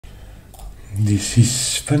This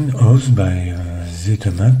is Funhouse by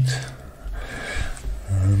Zetamat.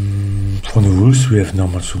 For the rules, we have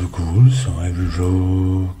normal Sudoku rules, so every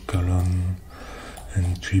row, column,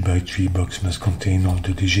 and 3x3 box must contain all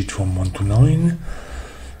the digits from 1 to 9.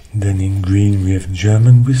 Then in green, we have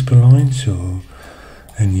German whisper line, so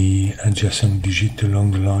any adjacent digit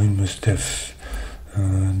along the line must have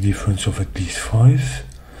a difference of at least 5.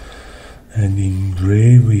 And in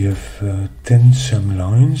gray, we have tensum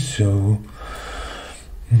lines, so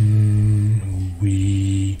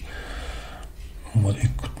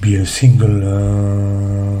it could be a single,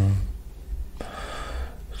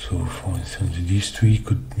 so for instance these three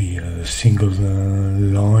could be a single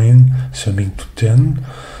line summing to 10,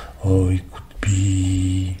 or it could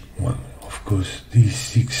be, well, of course these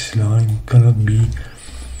 6 lines cannot be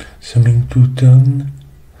summing to 10,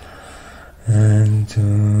 and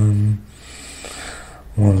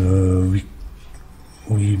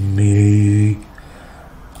we may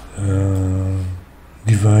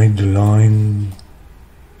divide the line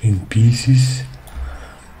in pieces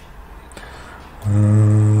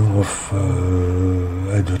of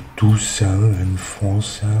either 2 cell and 4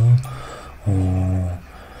 cell, or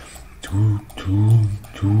 2, 2,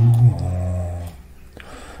 2, or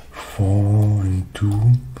 4 and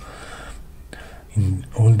 2. It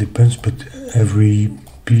all depends, but every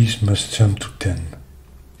piece must sum to 10.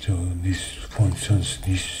 So this, for instance,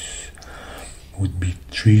 this would be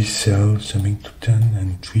 3 cells summing to 10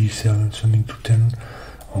 and 3 cells summing to 10,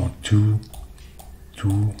 or 2, 2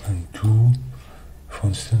 and 2, for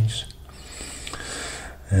instance.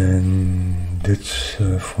 And that's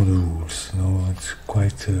for the rules. Now it's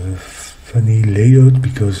quite a funny layout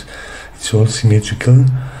because it's all symmetrical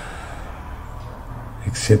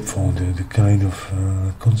except for the kind of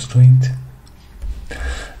constraint.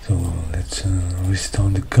 So let's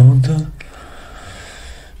restart the counter.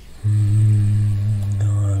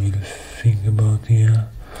 Now I will think about here.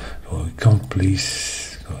 So we can't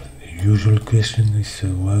place. The usual question is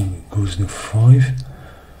well, goes the 5.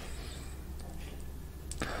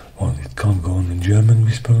 Well, it can't go on the German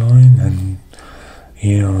whisper line, and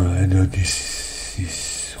here either this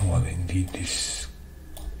is, well, indeed this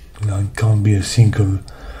line can't be a single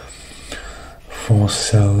 4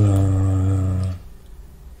 cell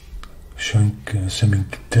chunk summing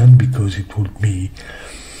to 10, because it would be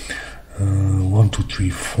 1, 2, 3,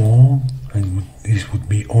 4, and this would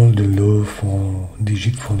be all the low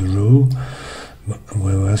digit for the row,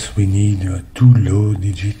 whereas we need 2 low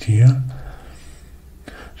digit here.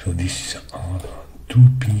 So these are 2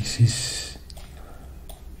 pieces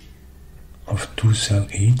of 2 cell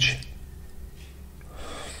each,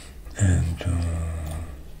 and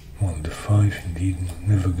well, the 5 indeed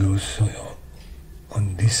never goes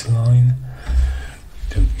on this line,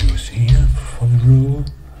 so it goes here for the row.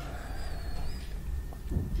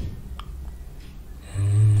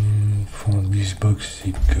 For this box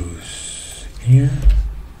it goes here.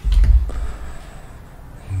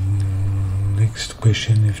 Next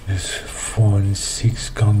question, if this 4 and 6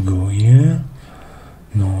 can't go here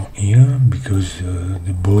nor here, because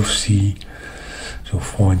they both see, so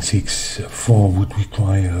 4 and 6, 4 would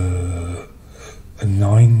require a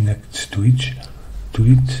 9 next to it.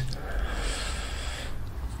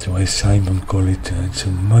 So as Simon call it, it's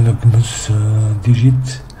a monogamous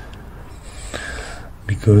digit,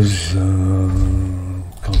 because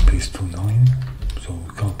can't place 2 9, so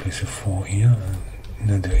we can't place a 4 here,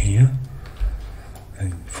 another here,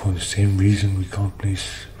 and for the same reason we can't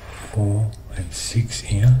place 4 and 6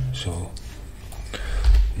 here. So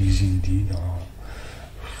these indeed are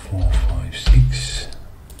 4, 5, 6.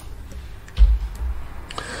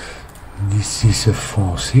 This is a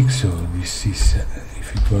 4, 6, so this is,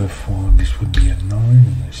 if it were a 4, this would be a 9,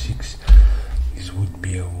 and a 6, this would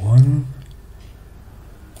be a 1.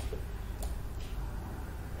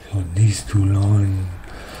 So these 2 lines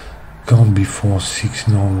can't be 4, 6,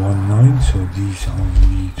 nor 1, 9, so these are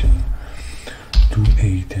indeed 2,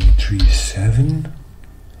 8, and 3, 7,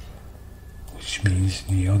 which means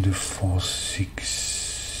the other 4,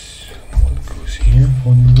 6 goes here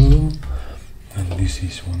for the row. And this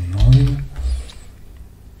is 1, 9.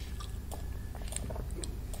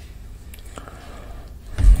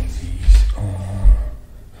 And these are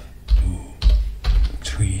 2,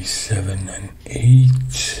 3, 7, and 8.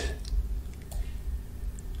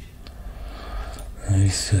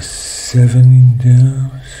 There's a 7 in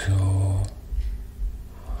there, so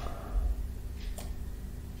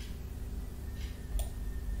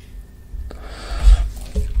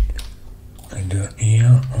either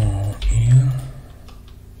here or here,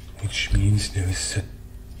 which means there is a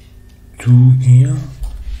 2 here,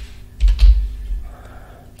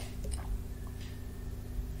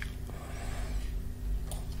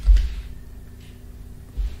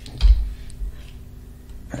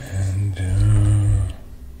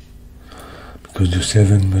 because the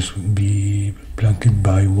 7 must be flanked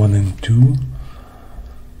by 1 and 2.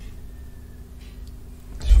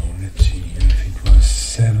 So let's see, if it was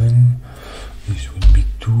 7, this would be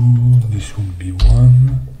 2, this would be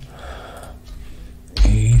 1,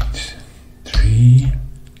 8, 3,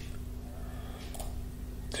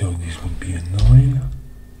 so this would be a 9.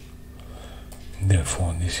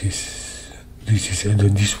 Therefore this is either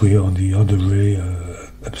this way or the other way,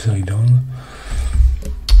 upside down.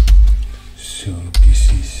 So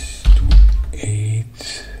this is 2, 8,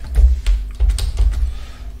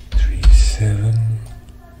 3, 7,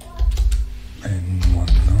 and 1,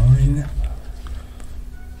 9.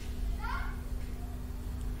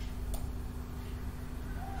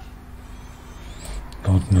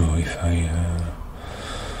 Don't know if I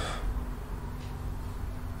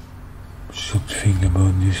should think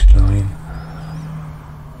about this line.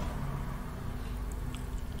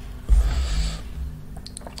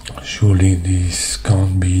 Surely this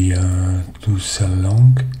can't be 2 cell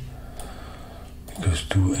long, because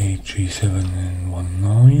 2, 8, 3, 7, and 1,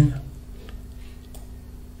 9,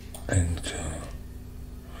 and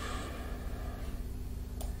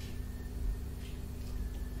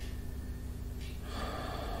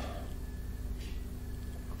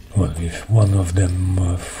well, if one of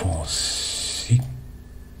them for 6,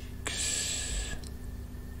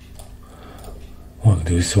 well,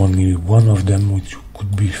 there is only one of them which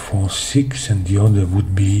could be for 6, and the other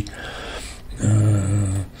would be,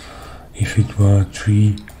 if it were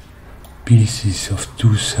 3 pieces of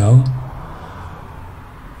 2 cell,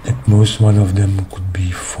 at most one of them could be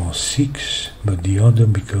for 6, but the other,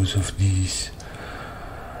 because of these,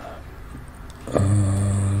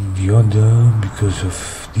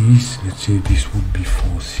 let's say this would be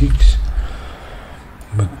for 6,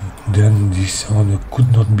 but then this other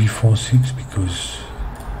could not be for 6 because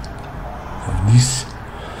of this.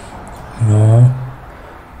 No,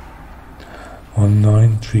 1,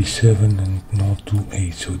 9, 3, 7, and no 2,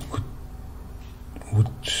 8, so it would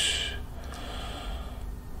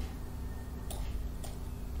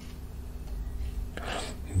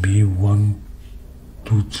be 1,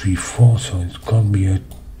 2, 3, 4, so it can't be a,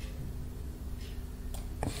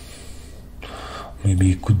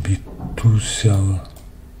 maybe it could be 2 cell,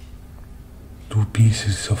 2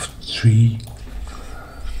 pieces of 3.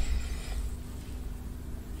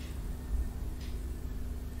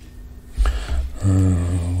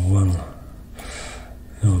 Well,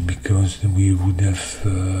 no, because we would have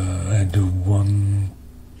had a 1,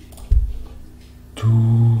 2.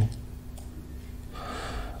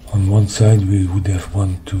 On one side we would have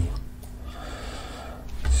 1, 2.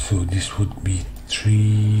 So this would be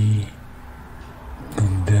 3,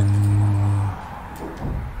 and then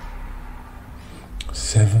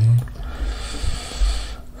 7,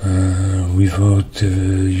 without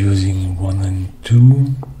using 1 and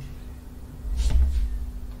 2.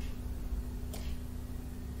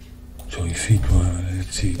 So if it were,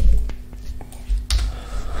 let's see,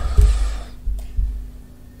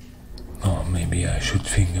 oh, maybe I should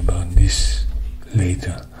think about this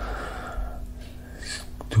later. It's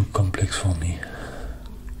too complex for me.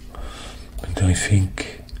 But I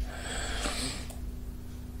think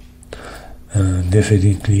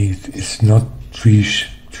definitely it's not 3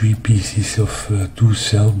 pieces of 2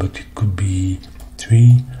 cell, but it could be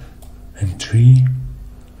 3 and 3,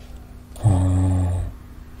 or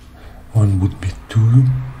one would be 2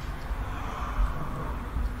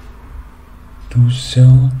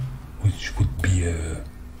 cell, which would be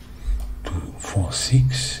 2, 4,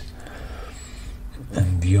 6,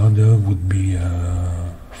 and the other would be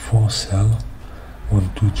 4 cell,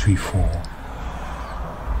 1, 2, 3, 4.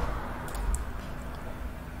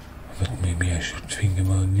 But maybe I should think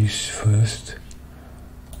about this first,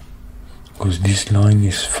 because this line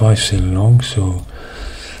is 5 cell long, so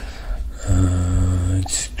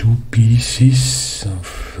it's 2 pieces of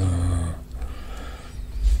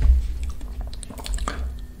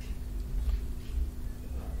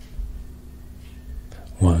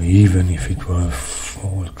well, even if it were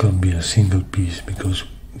it can't be a single piece, because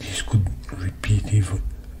this could repeat even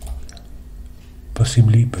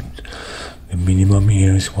possibly, but the minimum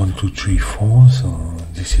here is 1, 2, 3, 4, so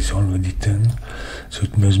this is already 10, so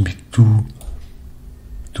it must be 2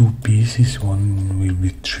 pieces, one will be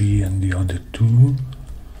 3 and the other 2.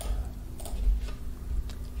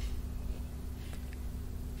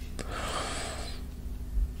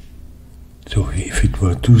 So if it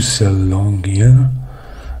were 2 cell long here,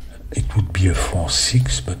 it would be a 4,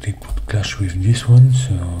 6, but it would clash with this one,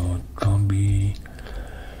 so it can't be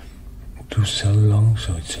 2 cell long,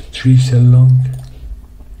 so it's a 3 cell long,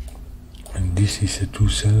 and this is a 2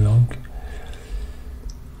 cell long.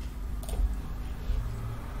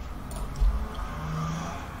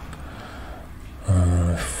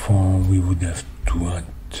 4 we would have to add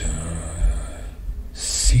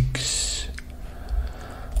 6.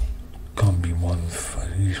 Can't be 1,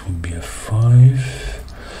 this would be a 5.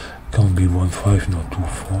 Can't be 1, 5, not 2,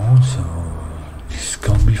 4, so this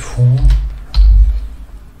can't be 4.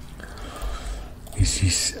 This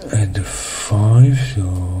is at the 5,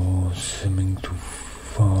 so summing to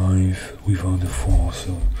 5 without the 4,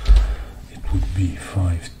 so it would be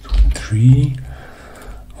 5 to 3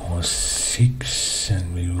 or 6,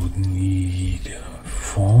 and we would need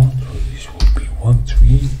 4, so this would be 1,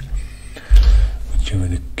 3. Whichever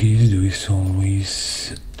the case, there is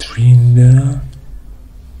always a 3 in there.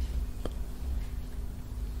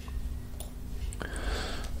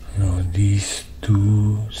 Now these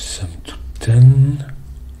two sum to 10,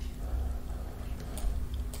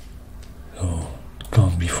 so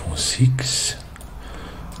can't be 4, 6,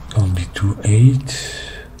 can't be 2, 8,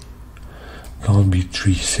 can't be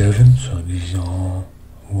 3, 7, so these are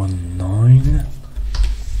 1, 9,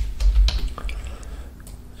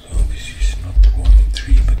 so this is not 1,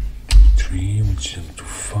 3, but 2, 3, which sum to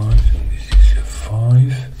 5, so this is a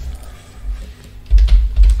 5.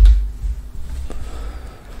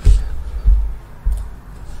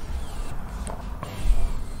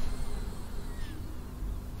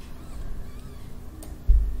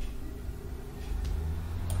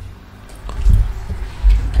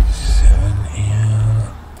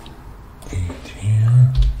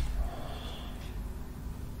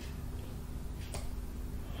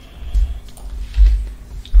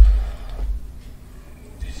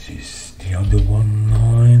 The 1,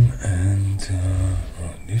 9, and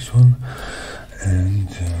this one, and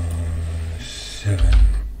 7,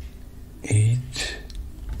 8.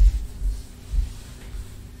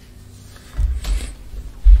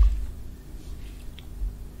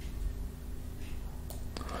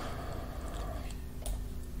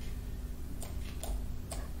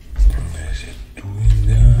 There's a 2 in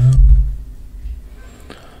there,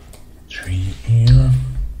 3 here.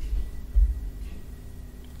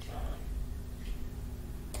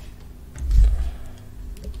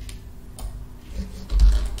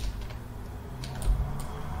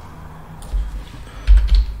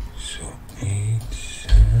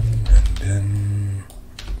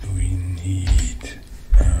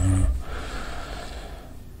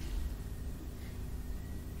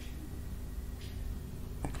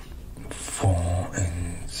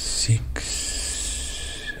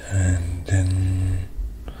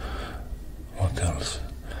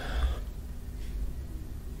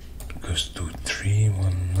 Goes to 3,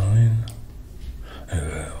 1, 9.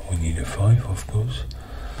 We need a 5, of course.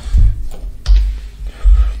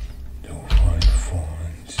 So 5, 4,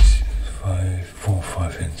 and 5, 4,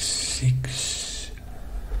 5, and 6.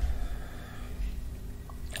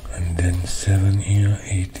 And then 7 here,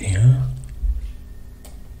 8 here.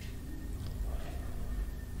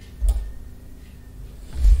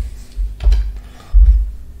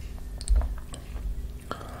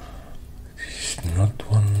 This is not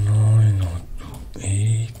 1, 9 or 2,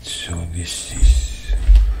 8, so this is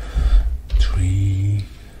 3,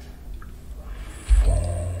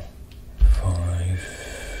 4, 5,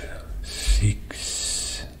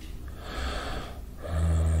 6.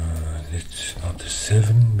 It's not a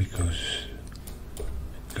 7 because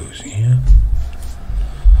it goes here.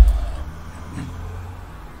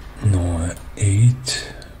 No,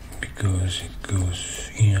 8 because it goes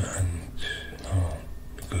here, and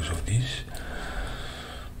because of this.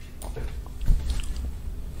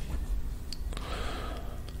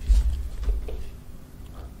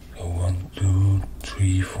 So 1, 2,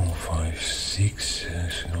 3, 4, 5, 6.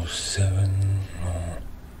 There's no 7, no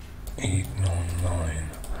 8, no 9.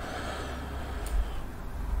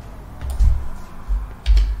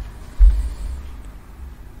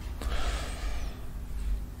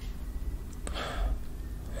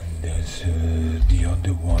 There's the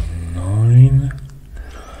other one, 9,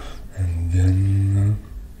 and then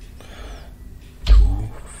 2,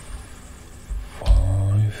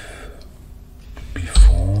 5,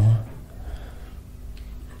 before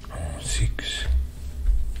 6.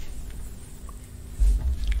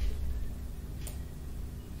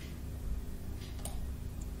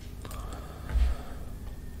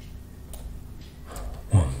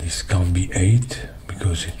 Well, this can't be 8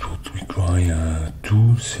 because it would require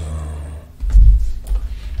 2, so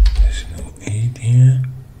there's no 8 here,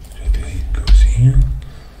 so the 8 goes here.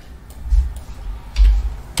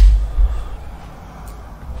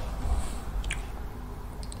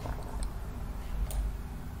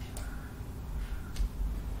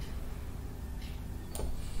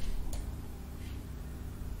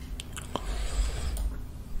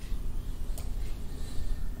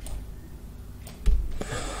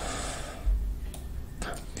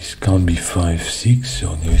 this can't be 5, 6,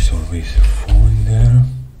 so there's always a 4 in there.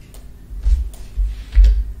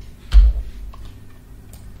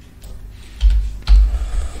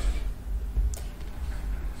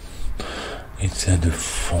 It's at the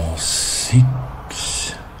 4,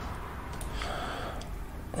 6,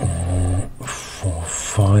 4,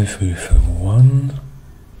 5 with a 1.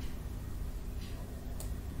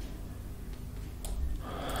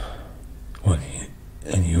 Well,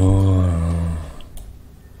 and you're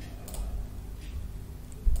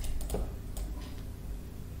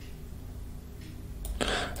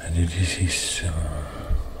and this is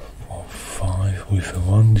 4, 5 with a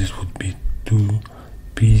 1. This would be 2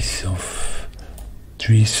 pieces of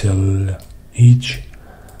 3 cells each.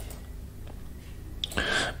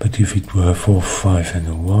 But if it were 4, 5 and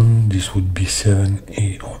a 1, this would be 7,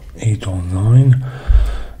 8 or 9.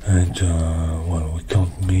 And well, we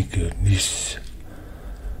can't make this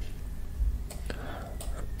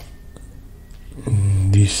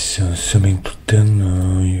summing to 10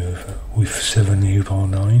 with 7, 8 or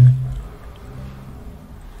 9.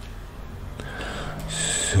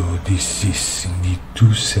 So this is indeed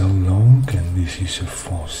 2 cell long, and this is a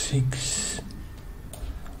 4, 6.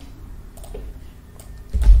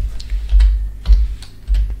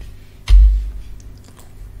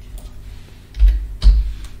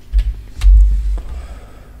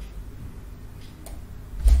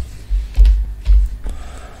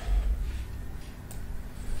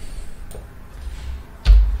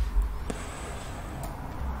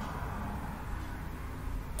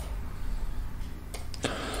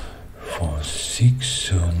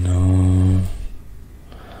 So no,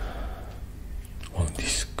 well,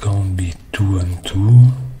 this can't be 2 and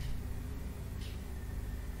 2.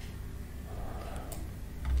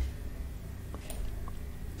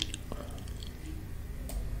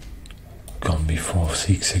 Can't be 4,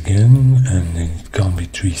 6 again, and then it can't be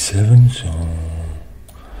 3, 7. So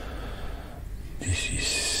this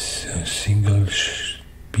is a single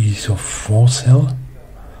piece of 4 cell.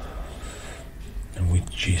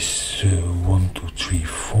 Which is 1, 2, 3,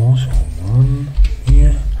 4, so 1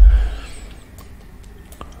 here,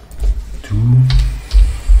 2,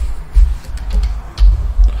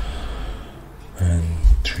 and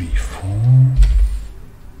 3, 4,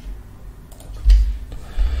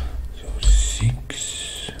 so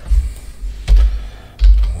 6,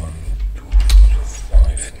 1, 2,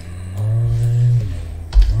 5, 9,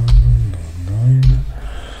 1, 9.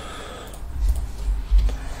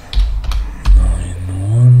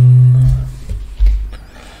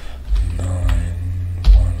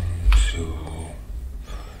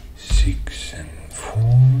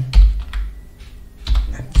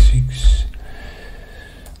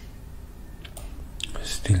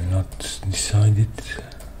 Decided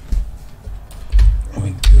how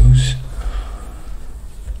it goes.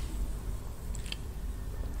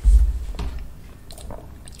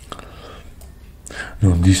 No,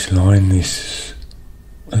 this line is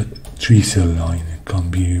a 3 cell line. It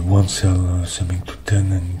can't be 1 cell summing to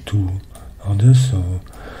 10 and 2 others, so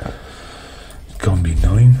it can't be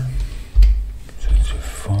 9. So it's a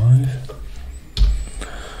 5.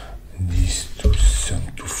 These two sum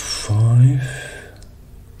to 5.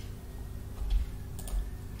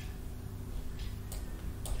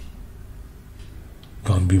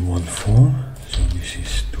 Can't be 1, 4, so this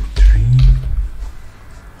is 2, 3.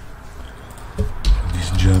 So this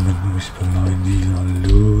German whisper line, these are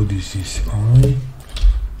low, this is high.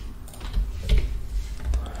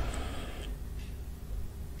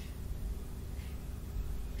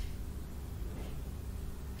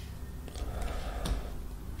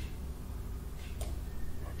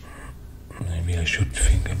 Maybe I should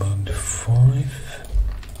think about the 5.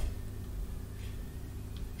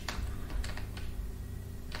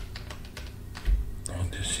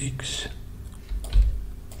 The 6.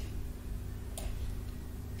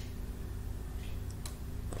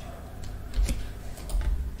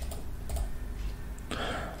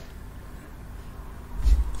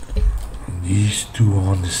 These two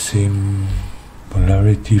are the same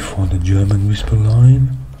polarity for the German whisper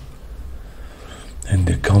line, and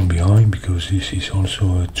they can't be high because this is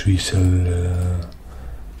also a 3 cell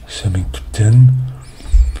summing to 10.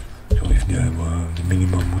 So if there were, the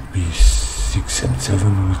minimum would be 6 and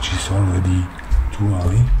 7, which is already too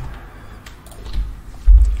high.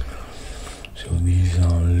 So these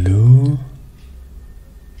are low,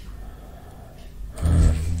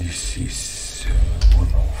 and this is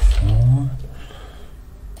 104.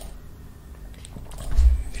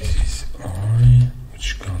 This is high,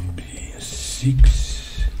 which can be a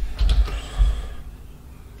 6.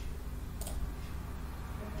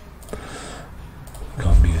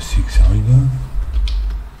 Can't be a 6 either.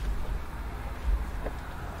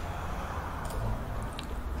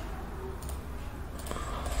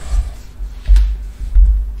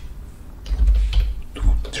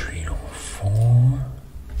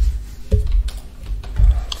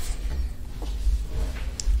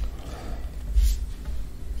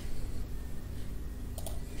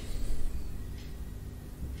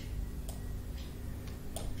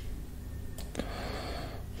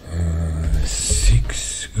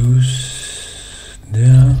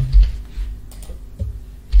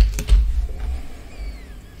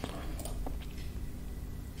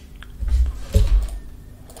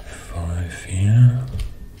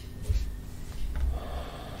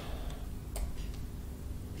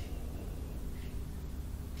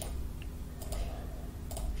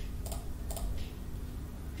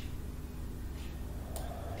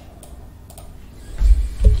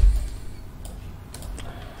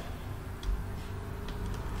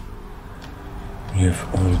 we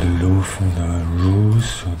have all the low from the rows,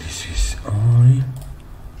 so this is I.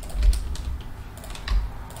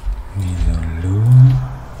 These are low.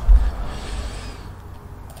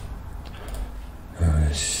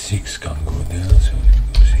 6 can't go there, so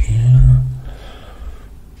it goes here.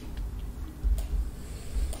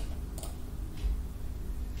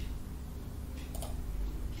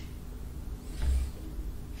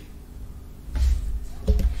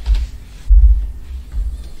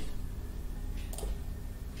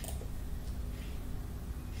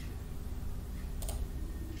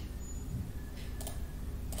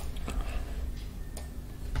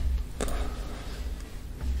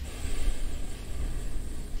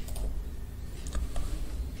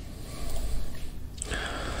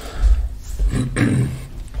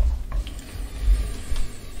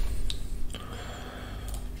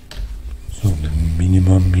 So the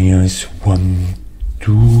minimum here is 1,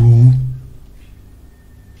 2,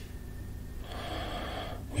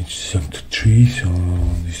 which is up to 3, so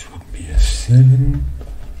this would be a 7.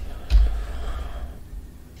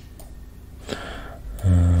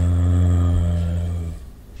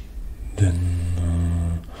 Then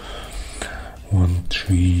 1,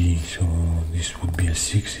 3, so this would be a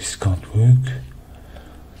 6, this can't work.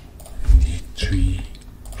 3,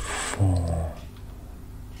 4.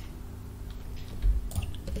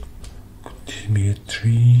 Could this be a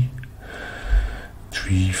 3?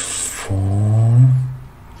 3, 4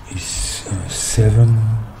 is 7.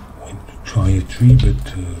 We try a 3,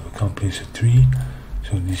 but we can't place a 3.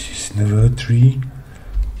 So this is never a 3.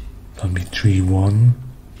 Can be 3, 1.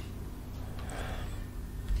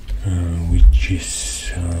 Which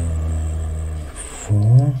is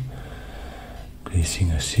 4.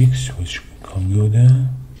 Placing a 6, which can't go there.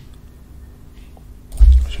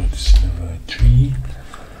 So it's never a 3.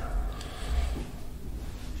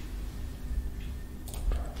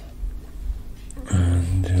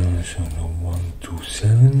 And so the 1, 2,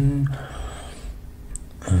 7.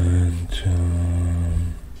 And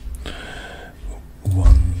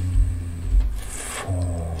 1,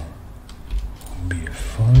 4 would be a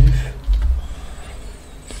 5.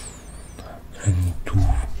 And 2,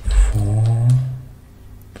 4.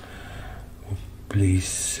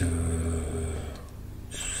 Place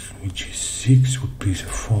which is 6 would place a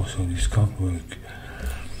 4, so this can't work.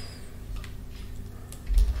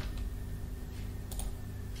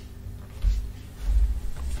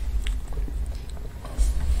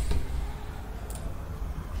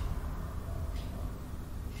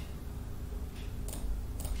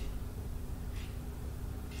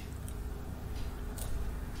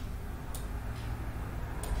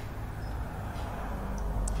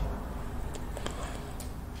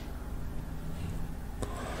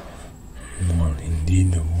 Well,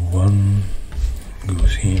 indeed, the 1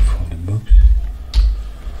 goes here for the box,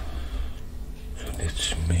 so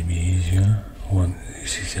that's maybe easier.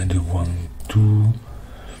 This is either 1, 2,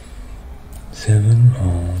 7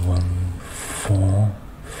 or 1, 4,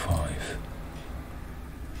 5.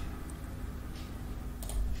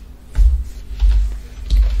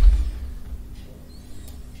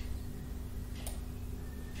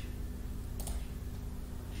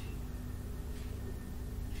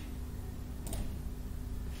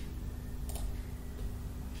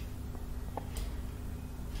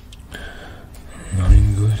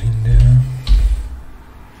 Goes in there.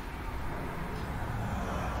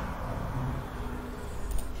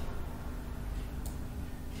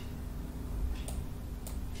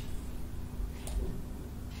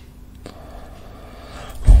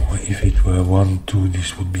 Oh, if it were 1, 2,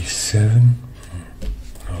 this would be 7.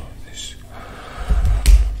 No, this.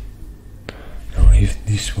 Now, if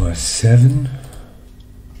this were 7,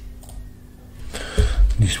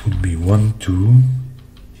 this would be 1, 2.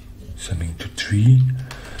 Summing to 3,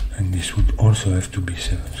 and this would also have to be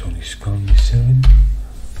 7, so this can't be 7.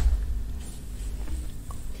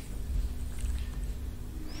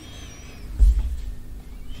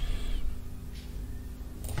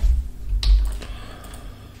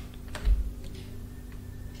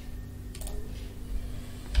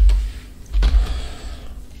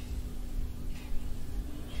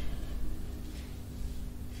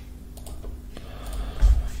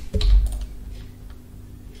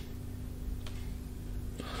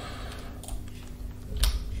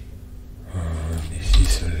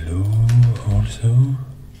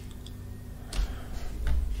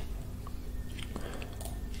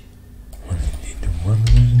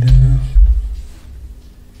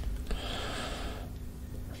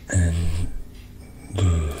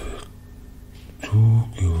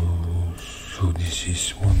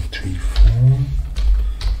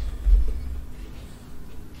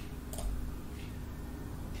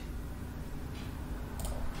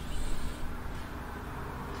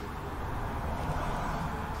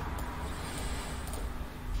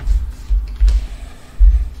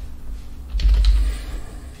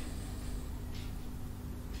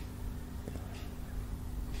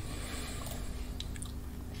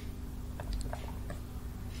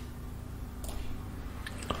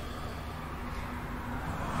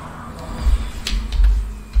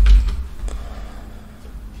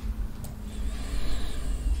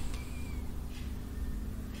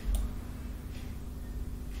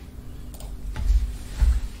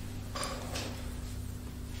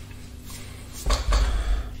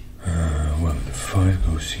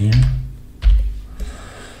 goes here.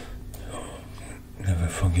 So never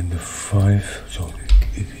forget the 5. So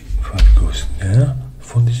 5 goes there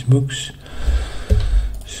for this box.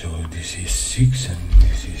 So this is 6 and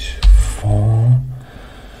this is 4,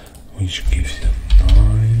 which gives them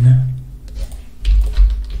 9.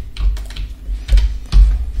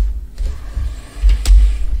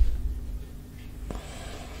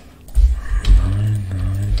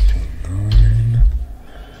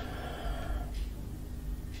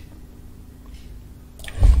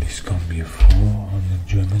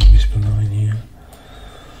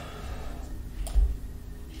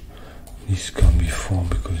 This can be 4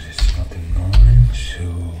 because it's not a 9,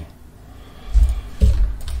 so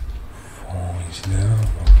 4 is there.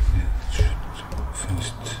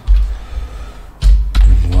 First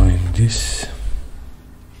unwind this.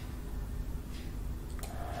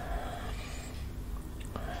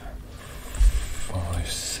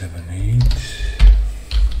 5, 7, 8.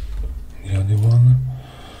 The other one.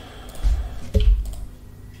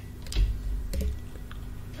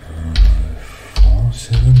 4,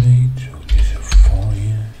 7, 8.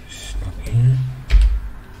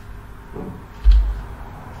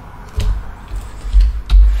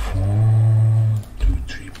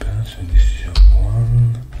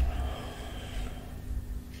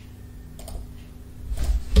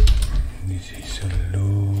 This is a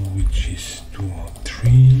low, which is 2 or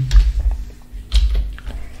 3.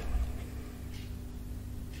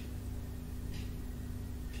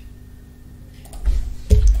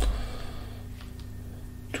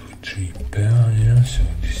 Two, 3 pair, yeah, so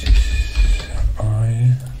this is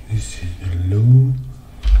high, this is the low.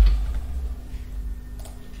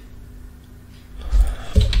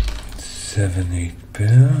 7, 8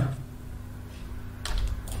 pair.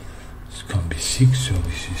 This can be 6, so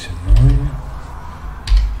this is a 9.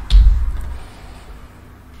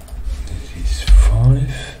 This is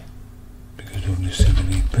 5 because of the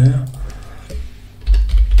 7, 8 pair.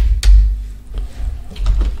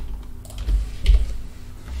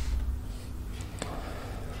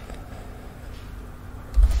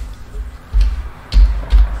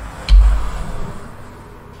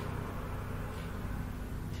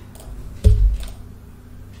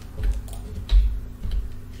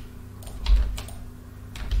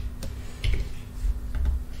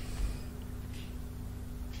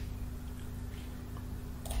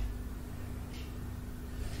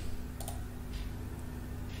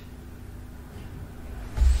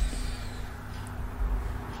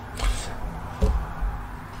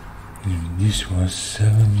 If this was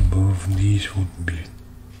 7, both these would be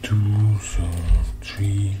 2, so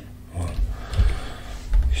 3, well,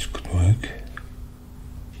 this could work.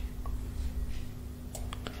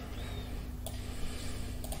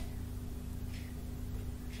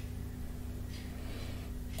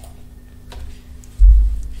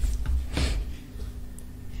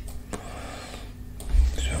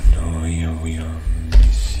 So now here we are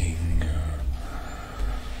missing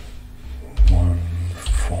 1,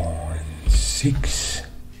 4, and 6.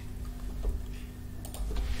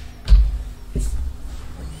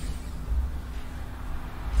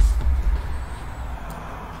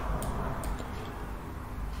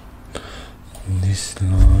 This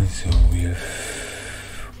line, so we have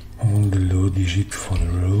all the low digits for the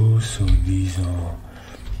row, so these are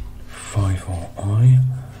 5 or I.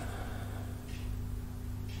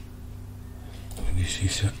 So this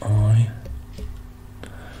is an I,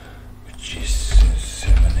 which is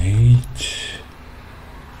 7, 8.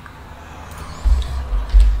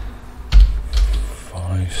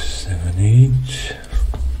 5, 7, 8.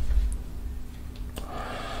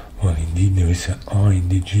 Well, indeed, there is an I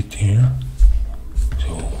digit here.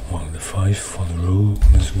 So, well, the 5 for the row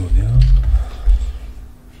must go there.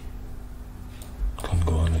 Can't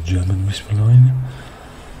go on a German whisper line.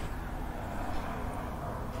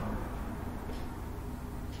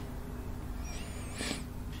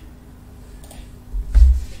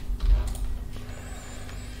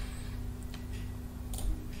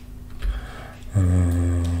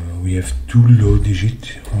 We have 2 low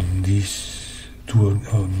digits on these 2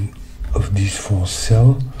 of these 4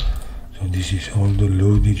 cells. So this is all the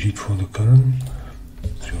low digit for the current.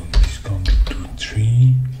 So this can be 2,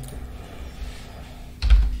 3.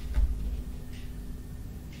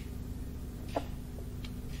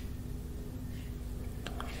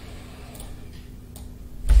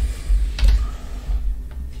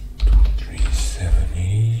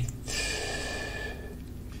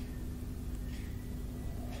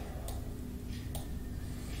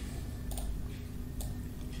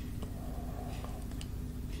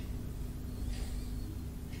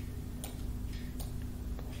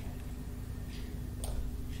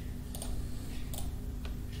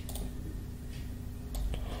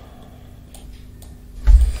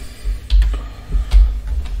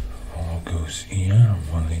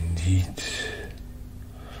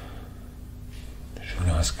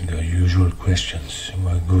 questions.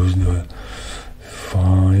 Where goes the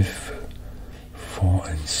 5, 4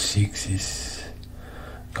 and 6s?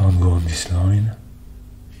 Can't go on this line.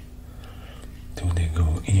 So they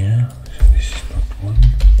go here. So this is not one.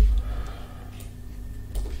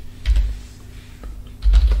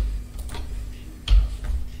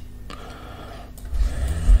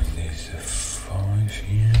 There's a 5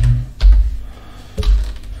 here.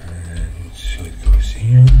 And so it goes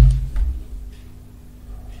here.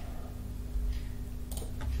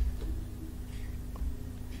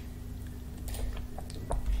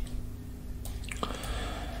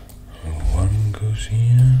 Goes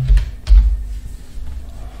here.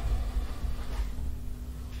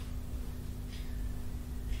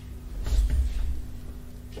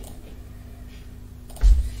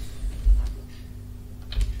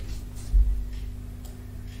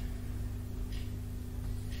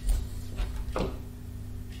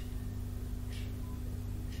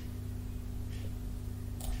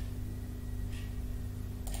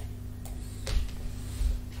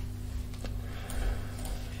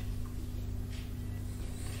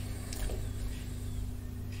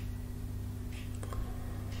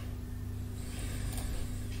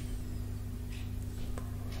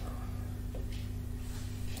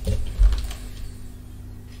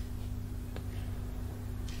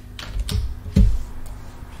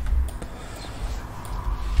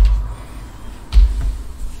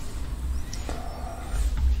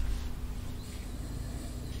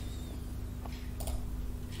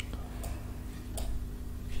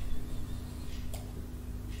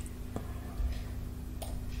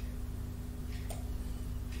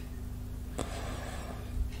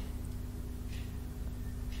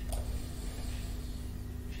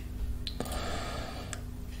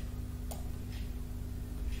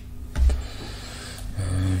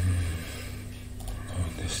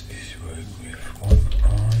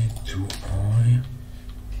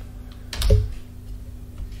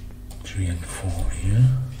 Here.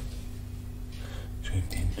 So I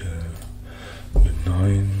need the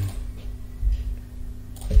 9.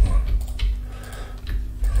 Well,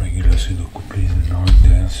 regular Sudoku plays the 9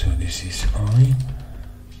 there, so this is I.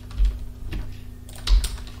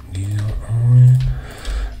 These are I.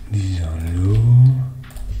 These are low.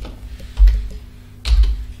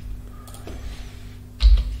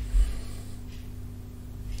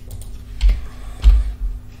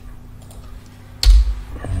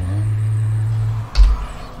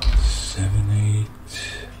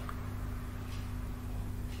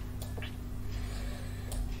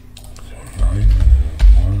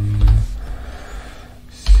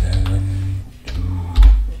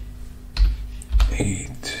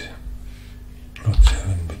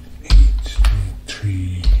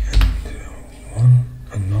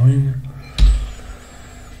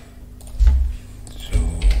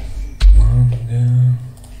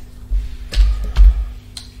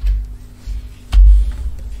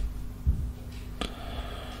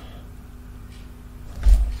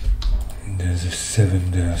 There's a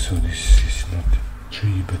 7 there, so this is not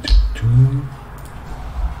 3 but a 2.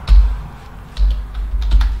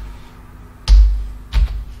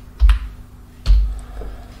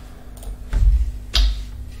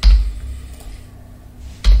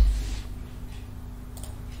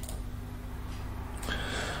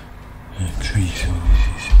 And 3, so this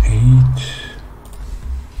is 8.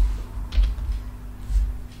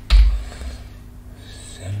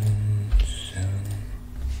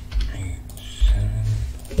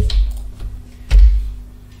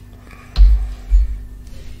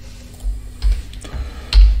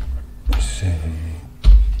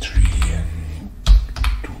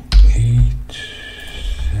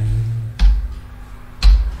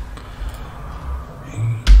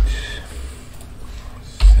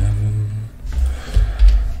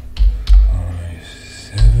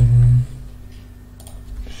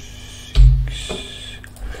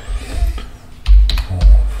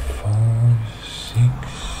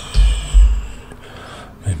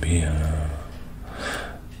 6.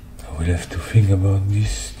 I will have to think about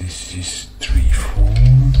this. This is 3, 4.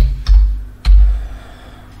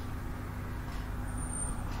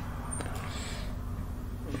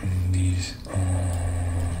 And these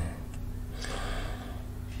are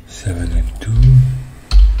 7 and 2.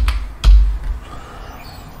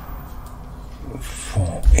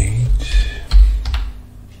 4, 8.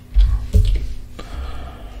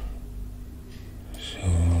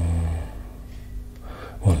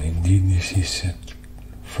 Well, indeed, this is a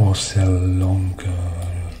 4-cell long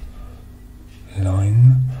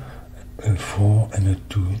line, a 4 and a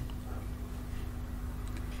 2.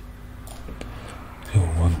 So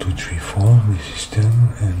 1, 2, 3, 4, this is 10,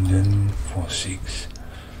 and then 4, 6.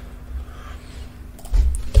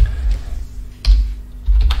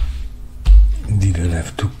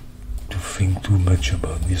 have to think too much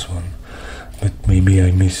about this one, but maybe I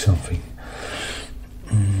missed something.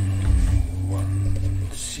 1,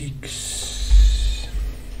 6,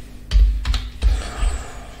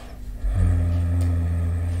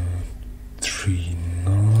 3,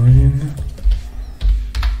 9,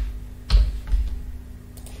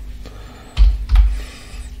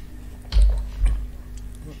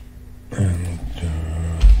 and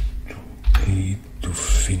 8 to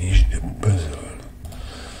finish the puzzle.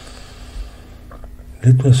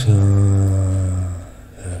 That was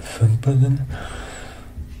a fun puzzle,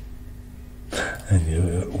 and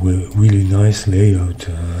a really nice layout,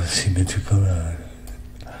 symmetrical.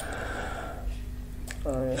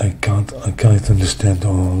 I can't understand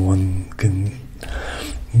how one can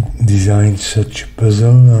design such a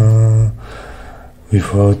puzzle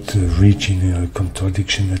without reaching a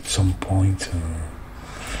contradiction at some point.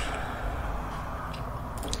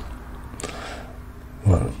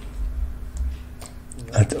 Well,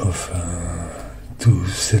 I'd offer to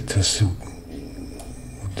set us to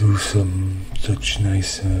do some such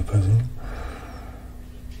nice puzzle.